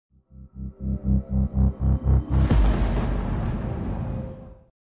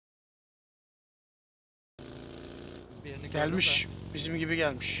Gelmiş. Bizim gibi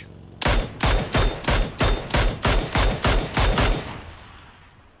gelmiş.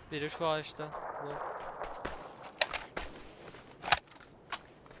 Biri şu ağaçta.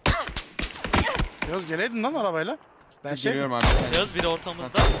 Yaz geleydin lan arabayla. Ben geliyorum abi. Yaz biri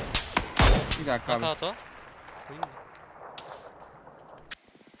ortamızda. Bir dakika abi. Nakato.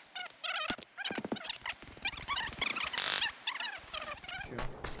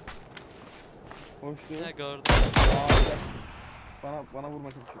 Hoştu. Ne gördüm. Bana vurma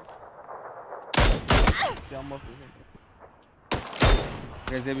çalışıyor. Can basıyor.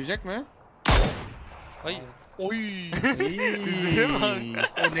 Rezebilecek mi? Ay. Oy.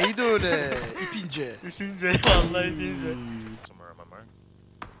 O neydi öyle? İpince. İpince vallahi İpince.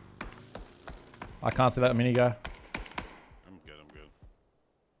 I can't see that mini guy. I'm good.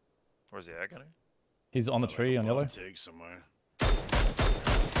 Where's the agony? He's on the tree on yellow. Take somewhere.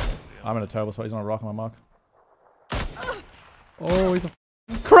 I'm in a terrible spot. He's on a rock on my mark. Oh, he's a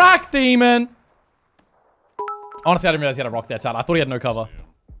crack demon! Honestly, I didn't realize he had a rock there, Chad. I thought he had no cover.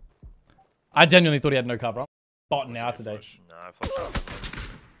 I genuinely thought he had no cover. I'm botting out today. No, I fucked up.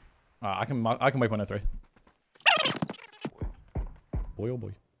 I can wait 103. Boy, oh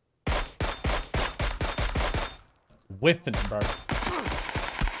boy. Whiffing, bro.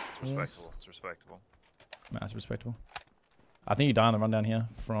 It's respectable. It's respectable. That's respectable. I think you die on the run down here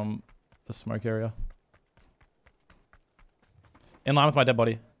from the smoke area. In line with my dead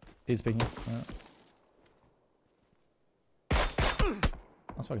body. He's speaking.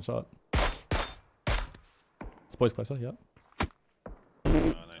 That's fucking shot. This boy's closer, yeah.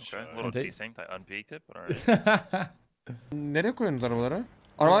 Nice shot. A little desync. I unpeaked it, but alright. Nereye koyuyorsunuz arabaları?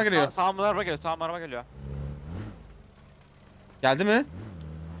 Arabalar geliyor. Sağ araba geliyor, sağ araba geliyor. Geldi mi?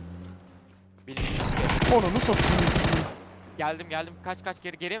 Bilmiyorum. Onu satayım. Geldim. Kaç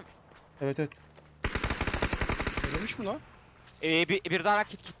geri. Evet. Ölemiş mi lan? Bir daha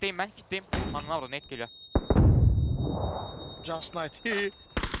kitleyim ben. Anına vurdu, net geliyor. Just Night.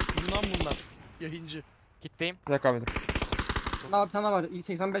 Bundan bunlar. Yayıncı. Kitleyim. Bir dakika abi. Daha bir tane var.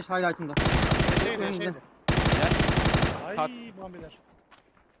 85 highlight'ımda. Şeydi. Ay Tat. Muhammeder.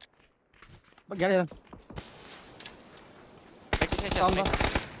 Bak gel. Tamam.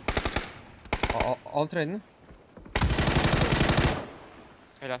 Al trenini.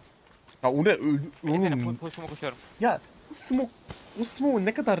 Helal. Ya o ne öldü? Oğlum. Koşuma koşuyorum. Ya o smoke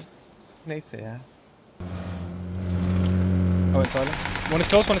ne kadar neyse ya. Oh, it's silent. One is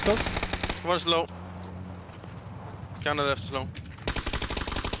close. One's low. Kinda left slow.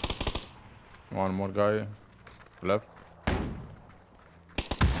 One more guy left.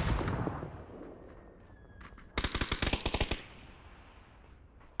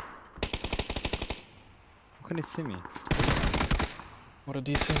 How can he see me? What a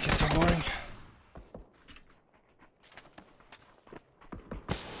desync, it's so boring.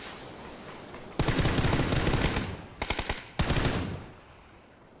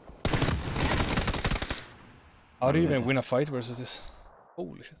 How do you even win a fight versus this?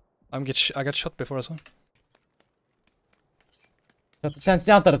 Holy shit. I got shot before as well. Sen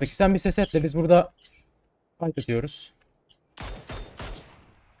yan taraftaki, sen bir ses et de biz burada fight ediyoruz.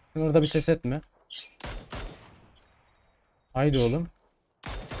 Sen orada bir ses etme. Haydi oğlum.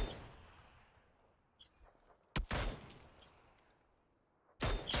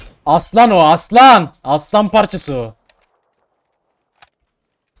 Aslan o, aslan! Aslan parçası o.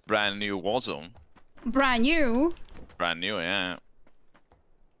 Brand new Warzone. Brand new? Brand new, yeah.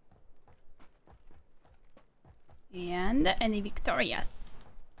 And any victorious?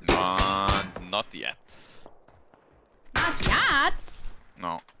 Not yet. Not yet?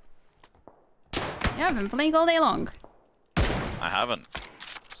 No, You have been playing all day long. I haven't.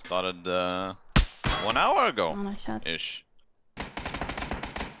 Started 1 hour ago. Oh, nice shot. Ish.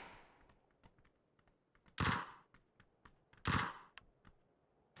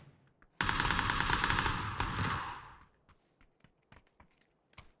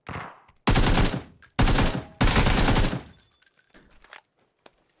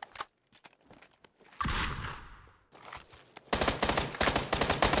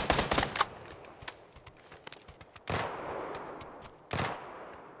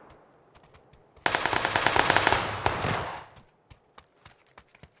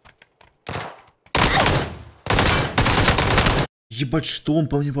 Ебать, что он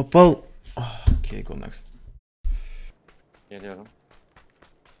по мне попал? Окей, go next. Geliyorum.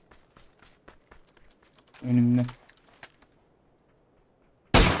 Önümde.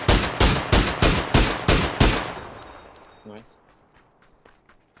 Nice.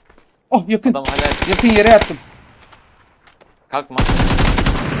 Oh yakın. Adam hala Yakın yere yattım. kalkma.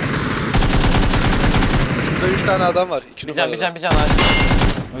 Şurada 3 tane adam var. 2 Bir can numarada. bir can ağaç.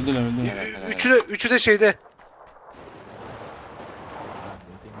 Öldüler öldüler. Üçü de şeyde.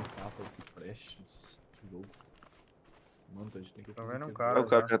 Eu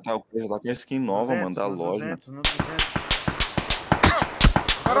quero catar o preço lá, tem skin nova, mano, da loja.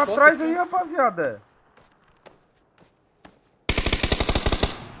 Cara atrás aí, rapaziada.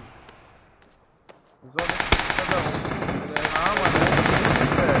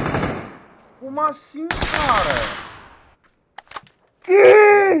 Como assim, cara?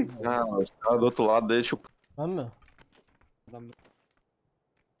 Ah, os caras do outro lado deixam o. Ben mi?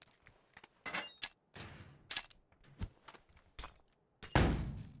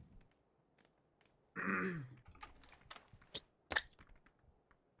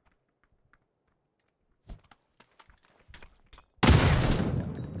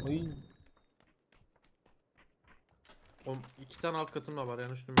 Oğlum 2 tane alt katım da var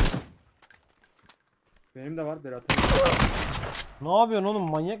yanlış Benim de var Berat. Ne yapıyorsun oğlum?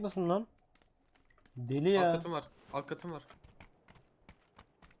 Manyak mısın lan? Deli ya. var. Alt katım var.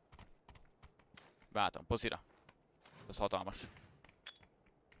 Väätän posira. Tässä otamas.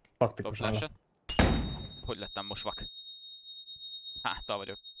 Baktık Top flashen. Hullettän mus vak. Ta var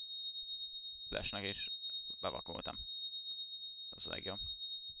det. Flashen är bara vak mot dem. Så lägger jag.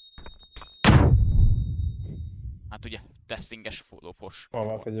 Hát ugye, testinges fullófos.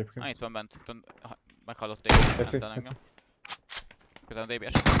 Vallahi egyébként. Ah, itt van bent. Meghallott téged. Tetszik, engem. tetszik. Közben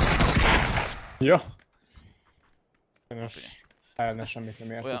DBS. Jó. Sajnos elne semmit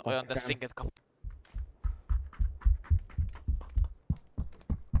nem értettem. Olyan testinget kap.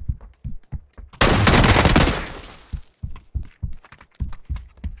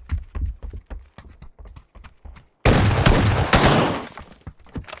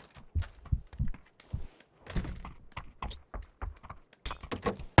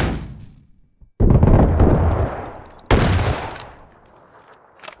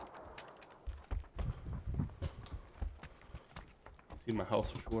 See my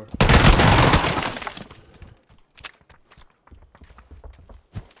house for sure.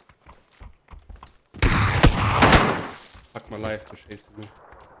 Fuck my life to chasing me.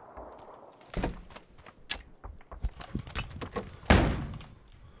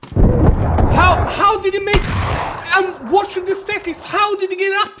 How did he make? I'm watching the staircase. How did he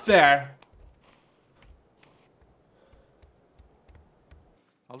get up there?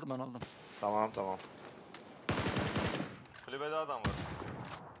 Aldım ben aldım. Tamam. Kulübede adam var.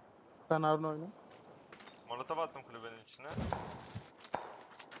 Sen Harun oyna. Molotov attım kulübenin içine.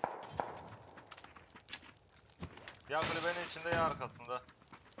 Ya kulübenin içinde ya arkasında.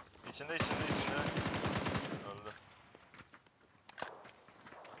 İçinde. Öldü.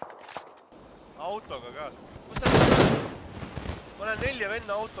 Autoga ka. Kus ta on? Ma olen 4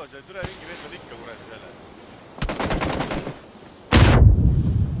 venna autos ja türa ringi vend on ikka kuradi selles.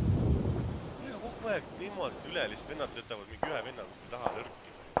 Kogu aeg niimoodi üle lihtsalt vennad võtavad mingi ühe venna kuskil taha lõrki.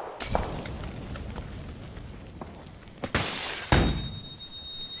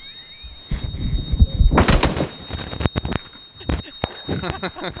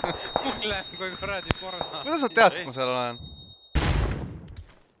 Kuule, kui kuradi porno. Kuidas sa tead, et ma seal olen?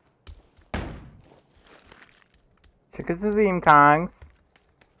 Şakasızıyım kanks.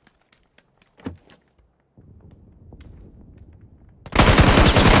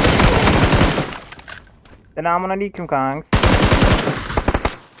 Selamun aleyküm kanks.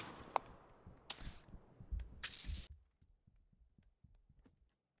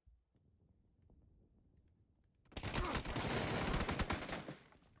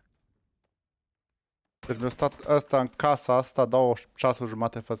 Trebuie stat ăsta în casa asta 2 ceasuri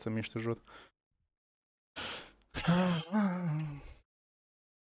jumate fără să miște jur.